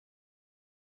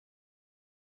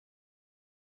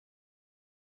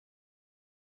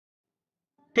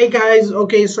Hey guys,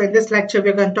 okay, so in this lecture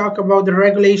we're going to talk about the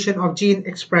regulation of gene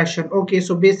expression. Okay,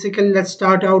 so basically let's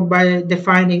start out by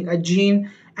defining a gene.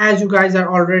 As you guys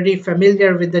are already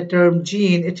familiar with the term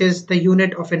gene, it is the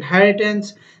unit of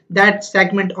inheritance, that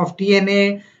segment of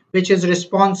DNA which is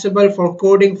responsible for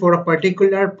coding for a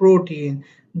particular protein.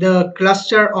 The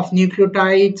cluster of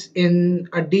nucleotides in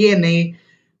a DNA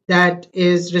that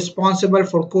is responsible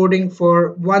for coding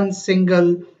for one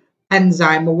single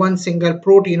enzyme or one single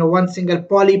protein or one single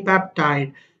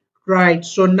polypeptide, right?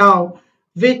 So now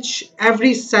which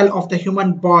every cell of the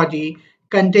human body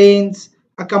contains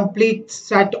a complete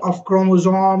set of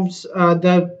chromosomes,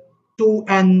 the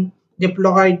 2n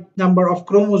diploid number of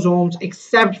chromosomes,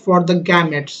 except for the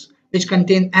gametes which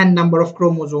contain n number of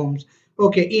chromosomes.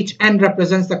 Okay, each n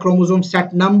represents the chromosome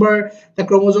set number. The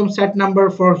chromosome set number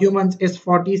for humans is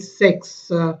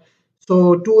 46.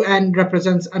 So 2n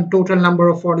represents a total number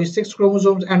of 46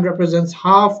 chromosomes and represents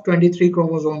half 23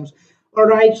 chromosomes. All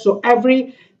right, so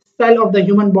every cell of the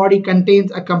human body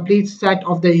contains a complete set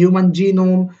of the human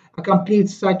genome, a complete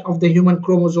set of the human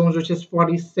chromosomes, which is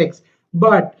 46.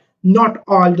 But not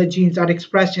all the genes are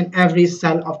expressed in every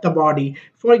cell of the body.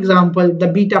 For example, the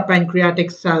beta pancreatic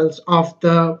cells of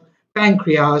the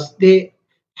pancreas, they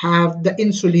have the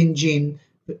insulin gene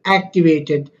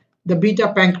activated. The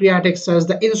beta pancreatic cells,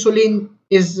 the insulin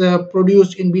is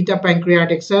produced in beta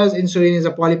pancreatic cells. Insulin is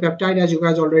a polypeptide, as you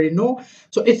guys already know.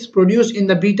 So it's produced in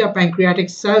the beta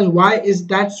pancreatic cells. Why is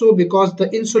that so? Because the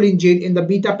insulin gene in the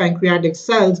beta pancreatic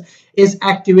cells is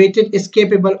activated, is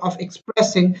capable of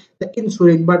expressing the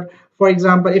insulin. But for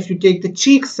example, if you take the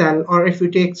cheek cell or if you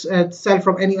take a cell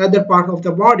from any other part of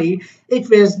the body,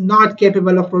 it is not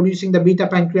capable of producing the beta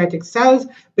pancreatic cells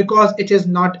because it is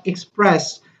not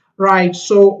expressed. Right,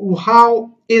 so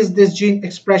how is this gene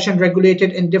expression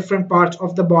regulated in different parts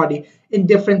of the body, in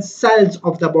different cells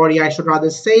of the body, I should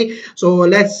rather say. So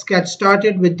let's get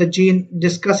started with the gene,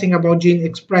 discussing about gene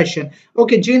expression.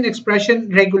 Okay, gene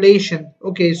expression regulation.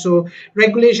 Okay, so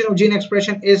regulation of gene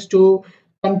expression is to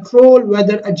control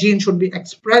whether a gene should be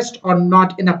expressed or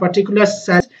not in a particular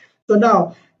cell. So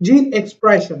now, gene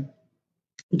expression.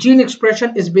 Gene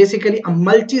expression is basically a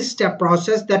multi-step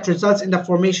process that results in the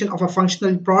formation of a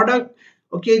functional product.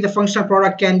 Okay, the functional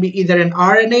product can be either an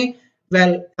RNA.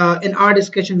 Well, in our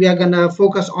discussion, we are going to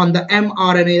focus on the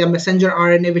mRNA, the messenger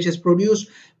RNA, which is produced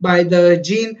by the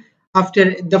gene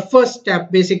after the first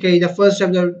step, basically the first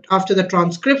step after the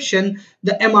transcription,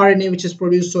 the mRNA which is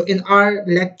produced. So in our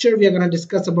lecture, we are going to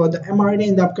discuss about the mRNA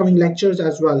in the upcoming lectures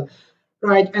as well.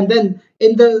 Right, and then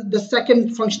in the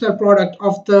second functional product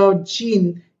of the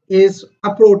gene is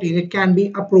a protein. It can be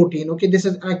a protein. Okay, this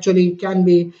is actually can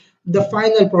be the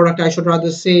final product, I should rather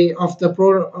say, of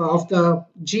the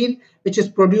gene, which is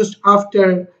produced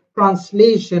after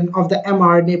translation of the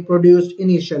mRNA produced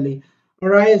initially. All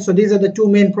right, so these are the two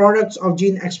main products of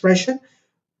gene expression.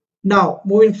 Now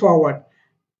moving forward,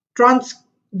 trans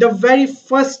the very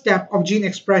first step of gene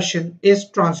expression is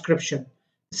transcription,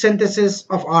 synthesis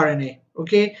of RNA.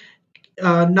 Okay,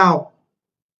 now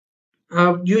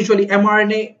usually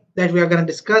mRNA that we are going to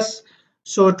discuss.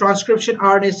 So transcription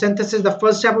RNA synthesis, the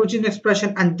first step of gene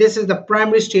expression, and this is the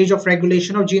primary stage of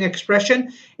regulation of gene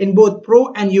expression in both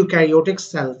pro and eukaryotic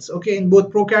cells. Okay, in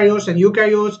both prokaryotes and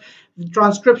eukaryotes,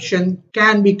 transcription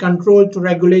can be controlled to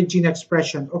regulate gene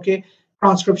expression. Okay,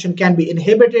 transcription can be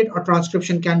inhibited or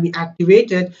transcription can be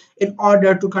activated in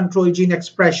order to control gene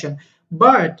expression.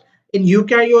 But in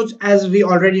eukaryotes, as we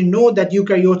already know that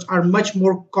eukaryotes are much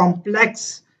more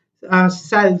complex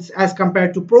cells as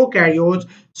compared to prokaryotes,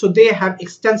 so they have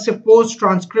extensive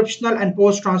post-transcriptional and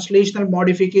post-translational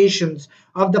modifications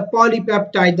of the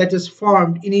polypeptide that is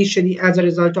formed initially as a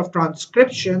result of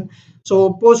transcription.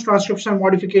 So post-transcriptional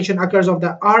modification occurs of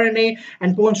the RNA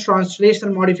and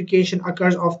post-translational modification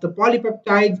occurs of the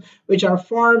polypeptides which are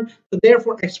formed. So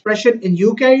therefore, expression in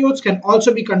eukaryotes can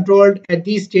also be controlled at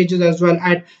these stages as well,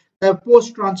 at the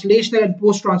post-translational and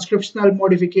post-transcriptional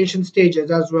modification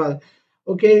stages as well.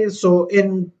 Okay, so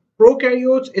in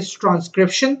prokaryotes, it's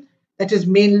transcription that is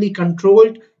mainly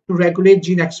controlled to regulate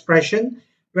gene expression,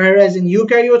 whereas in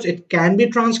eukaryotes, it can be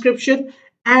transcription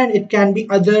and it can be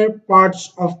other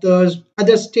parts of the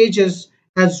other stages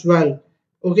as well.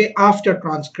 Okay, after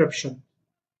transcription.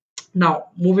 Now,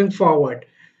 moving forward.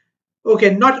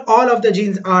 Okay, not all of the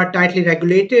genes are tightly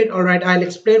regulated. All right, I'll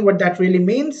explain what that really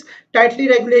means. Tightly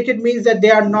regulated means that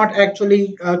they are not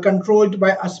actually controlled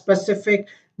by a specific,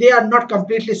 they are not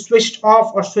completely switched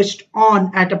off or switched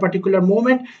on at a particular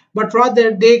moment, but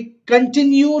rather they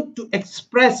continue to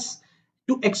express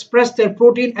their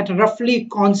protein at a roughly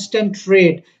constant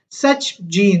rate. Such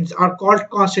genes are called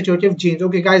constitutive genes.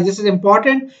 Okay, guys, this is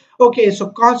important. Okay, so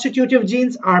constitutive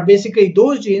genes are basically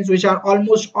those genes which are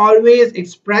almost always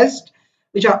expressed,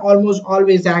 which are almost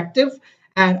always active,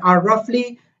 and are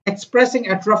roughly expressing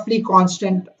at roughly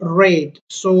constant rate.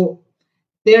 So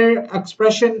their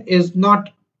expression is not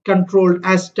controlled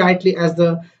as tightly as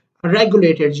the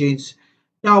regulated genes.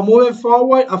 Now, moving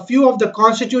forward, a few of the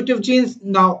constitutive genes.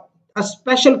 Now, a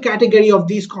special category of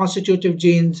these constitutive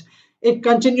genes, it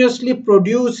continuously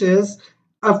produces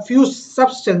a few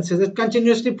substances. It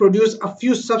continuously produces a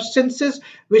few substances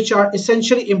which are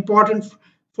essentially important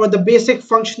for the basic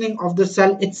functioning of the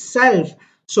cell itself.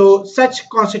 So, such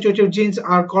constitutive genes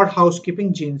are called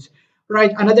housekeeping genes.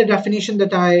 Right. Another definition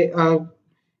that I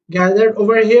gathered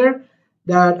over here,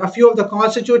 that a few of the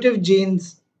constitutive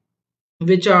genes,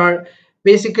 which are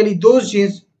basically those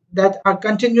genes that are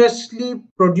continuously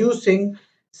producing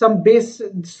some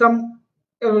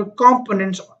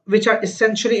components which are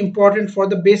essentially important for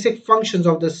the basic functions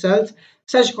of the cells.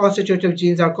 Such constitutive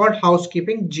genes are called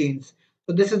housekeeping genes.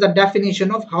 So this is the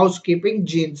definition of housekeeping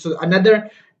genes. So another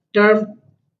term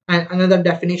and another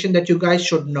definition that you guys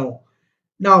should know.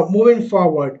 Now moving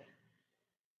forward,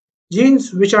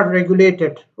 genes which are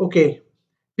regulated. Okay,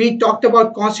 we talked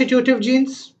about constitutive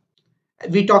genes.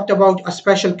 We talked about a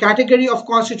special category of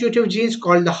constitutive genes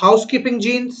called the housekeeping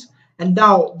genes. And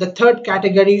now the third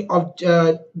category of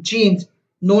genes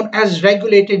known as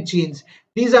regulated genes.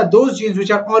 These are those genes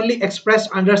which are only expressed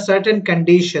under certain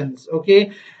conditions.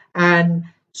 Okay. And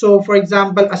so, for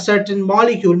example, a certain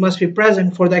molecule must be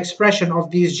present for the expression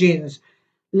of these genes.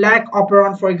 Lac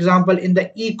Operon, for example, in the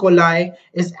E. coli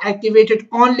is activated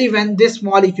only when this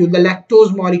molecule, the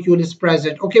lactose molecule, is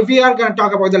present. Okay, we are going to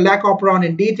talk about the Lac Operon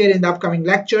in detail in the upcoming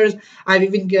lectures. I've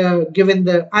even given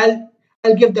the,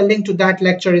 I'll give the link to that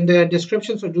lecture in the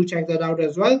description, so do check that out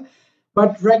as well.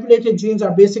 But regulated genes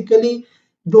are basically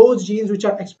those genes which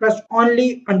are expressed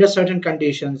only under certain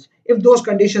conditions. If those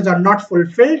conditions are not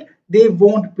fulfilled, they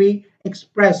won't be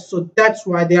expressed. So that's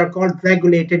why they are called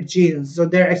regulated genes. So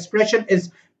their expression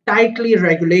is tightly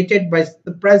regulated by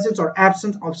the presence or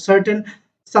absence of certain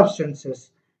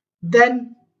substances.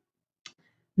 Then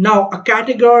now a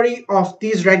category of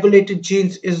these regulated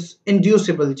genes is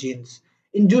inducible genes.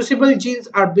 Inducible genes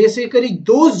are basically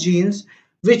those genes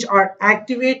which are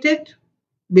activated,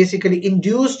 basically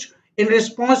induced in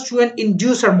response to an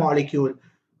inducer molecule.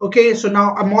 Okay, so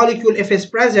now a molecule, if it's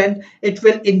present, it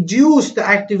will induce the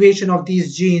activation of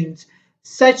these genes.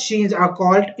 Such genes are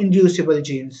called inducible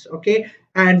genes. Okay,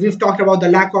 and we've talked about the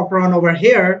Lac Operon over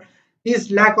here. This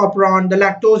Lac Operon, the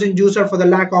lactose inducer for the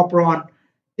Lac Operon,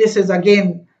 this is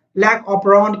again, Lac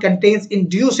Operon contains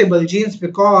inducible genes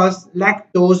because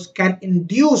lactose can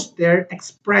induce their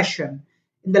expression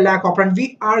in the Lac Operon.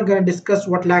 We are going to discuss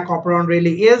what Lac Operon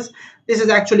really is. This is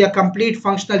actually a complete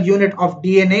functional unit of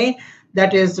DNA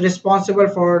that is responsible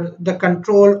for the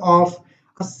control of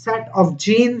a set of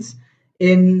genes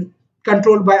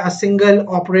controlled by a single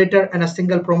operator and a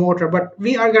single promoter. But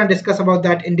we are going to discuss about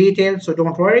that in detail, so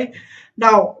don't worry.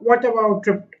 Now, what about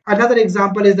another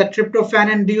example is the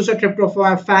tryptophan inducer.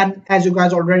 Tryptophan, as you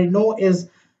guys already know, is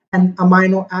an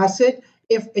amino acid.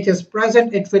 If it is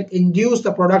present, it will induce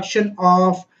the production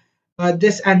of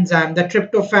this enzyme, the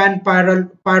tryptophan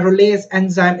pyrrolase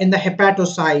enzyme in the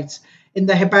hepatocytes,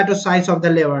 of the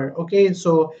liver. Okay,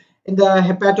 so in the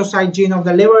hepatocyte gene of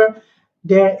the liver,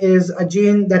 there is a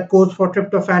gene that codes for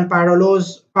tryptophan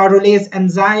pyrrolase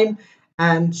enzyme,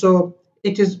 and so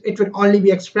it will only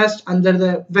be expressed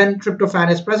under when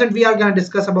tryptophan is present. We are going to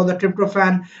discuss about the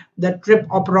tryptophan, the Trp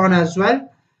operon as well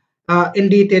in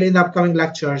detail in the upcoming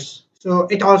lectures. So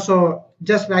it also,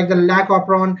 just like the Lac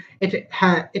Operon,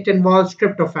 it involves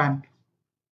tryptophan.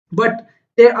 But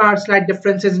there are slight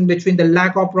differences in between the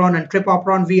Lac Operon and Trp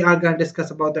operon. We are going to discuss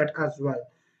about that as well.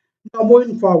 Now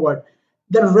moving forward,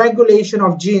 the regulation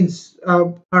of genes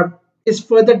is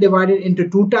further divided into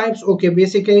two types. Okay,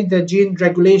 basically the gene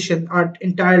regulation, our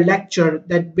entire lecture,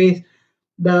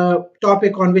 the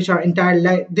topic on which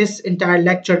this entire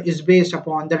lecture is based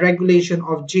upon, the regulation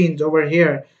of genes over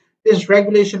here. This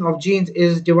regulation of genes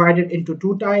is divided into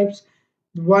two types.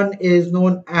 One is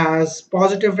known as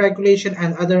positive regulation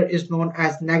and other is known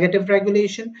as negative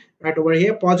regulation. Right over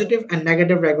here, positive and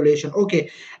negative regulation.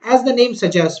 Okay, as the name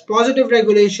suggests, positive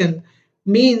regulation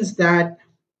means that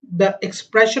the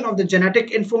expression of the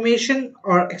genetic information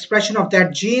or expression of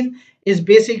that gene is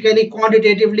basically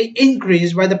quantitatively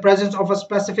increased by the presence of a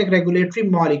specific regulatory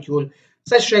molecule.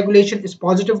 Such regulation is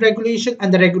positive regulation,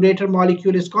 and the regulator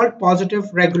molecule is called positive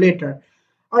regulator.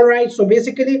 All right, so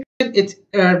basically it's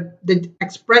the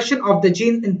expression of the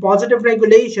gene in positive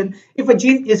regulation. If a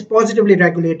gene is positively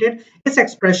regulated, its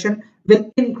expression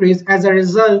will increase as a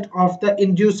result of the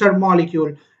inducer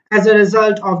molecule, as a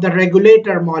result of the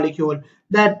regulator molecule.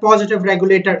 That positive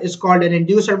regulator is called an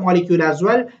inducer molecule as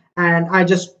well. And I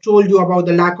just told you about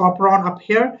the Lac Operon up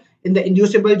here in the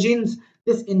inducible genes.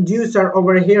 This inducer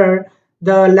over here,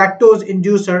 the lactose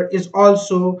inducer, is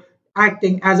also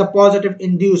acting as a positive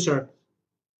inducer,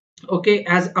 okay,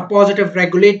 as a positive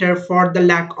regulator for the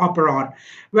Lac Operon.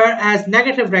 Whereas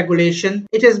negative regulation,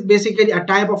 it is basically a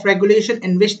type of regulation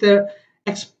in which the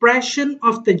expression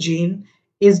of the gene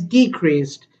is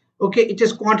decreased. Okay, it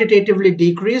is quantitatively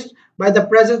decreased by the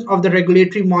presence of the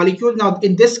regulatory molecule. Now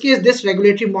in this case, this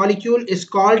regulatory molecule is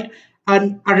called a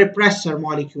repressor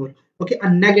molecule, okay, a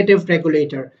negative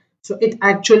regulator. So it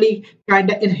actually kind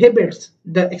of inhibits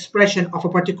the expression of a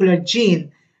particular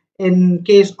gene in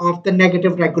case of the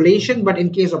negative regulation. But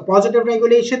in case of positive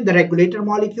regulation, the regulator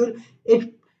molecule,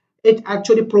 it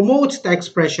actually promotes the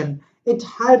expression, it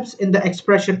helps in the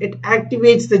expression, it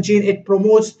activates the gene, it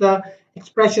promotes the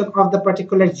expression of the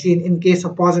particular gene in case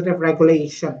of positive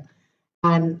regulation.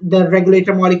 And the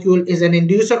regulator molecule is an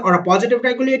inducer or a positive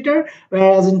regulator,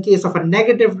 whereas in case of a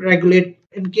negative regulate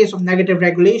in case of negative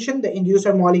regulation, the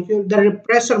inducer molecule, the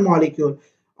repressor molecule,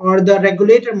 or the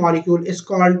regulator molecule is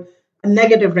called a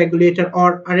negative regulator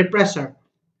or a repressor.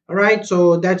 All right,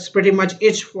 so that's pretty much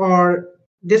it for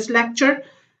this lecture.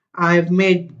 I've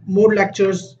made more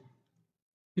lectures,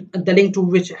 the link to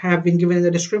which have been given in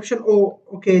the description. Oh,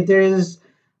 okay, there is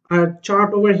a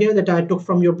chart over here that I took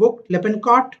from your book,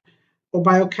 Lippincott, for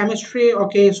biochemistry.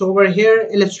 Okay, so over here,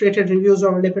 illustrated reviews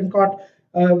of Lippincott.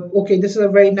 Okay, this is a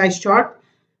very nice chart.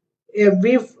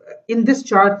 We've in this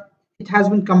chart, it has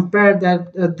been compared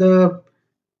that the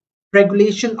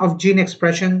regulation of gene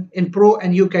expression in pro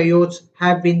and eukaryotes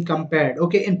have been compared.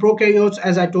 Okay, in prokaryotes,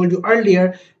 as I told you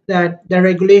earlier, that the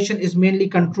regulation is mainly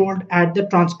controlled at the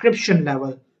transcription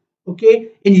level. Okay,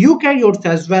 in eukaryotes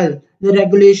as well, the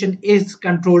regulation is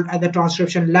controlled at the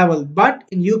transcription level. But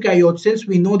in eukaryotes, since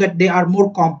we know that they are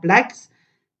more complex,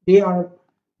 they are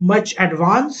much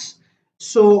advanced.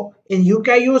 So in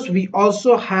eukaryotes, we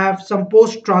also have some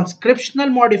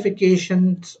post-transcriptional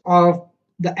modifications of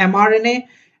the mRNA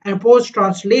and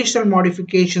post-translational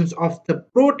modifications of the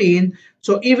protein.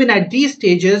 So even at these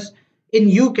stages in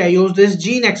eukaryotes, this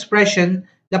gene expression,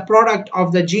 the product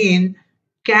of the gene,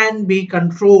 can be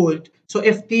controlled. So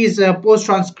if these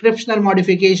post-transcriptional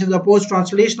modifications or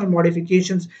post-translational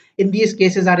modifications in these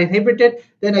cases are inhibited,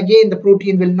 then again the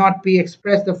protein will not be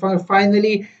expressed. The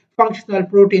finally functional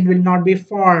protein will not be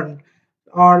formed,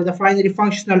 or the finally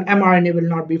functional mRNA will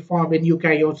not be formed in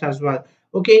eukaryotes as well.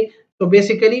 Okay, so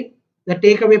basically the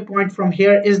takeaway point from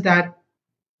here is that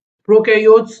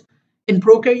prokaryotes in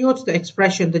prokaryotes, the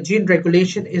expression, the gene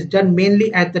regulation is done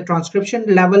mainly at the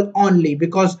transcription level only,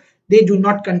 because they do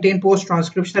not contain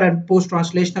post-transcriptional and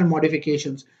post-translational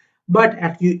modifications. But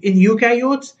in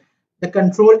eukaryotes, the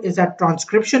control is at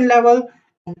transcription level,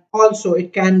 and also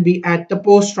it can be at the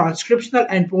post-transcriptional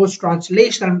and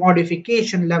post-translational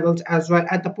modification levels as well,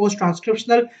 at the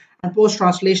post-transcriptional and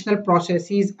post-translational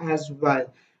processes as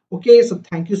well. Okay, so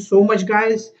thank you so much,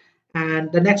 guys.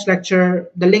 And the next lecture,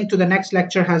 the link to the next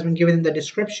lecture has been given in the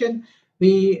description.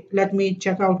 Let me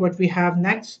check out what we have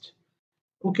next.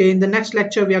 Okay, in the next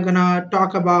lecture, we are gonna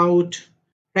talk about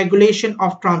regulation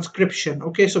of transcription.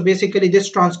 Okay, so basically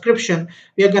this transcription,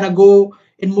 we are gonna go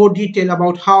in more detail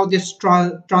about how this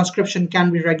transcription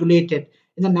can be regulated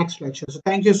in the next lecture. So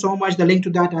thank you so much. The link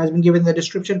to that has been given in the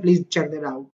description. Please check that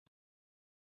out.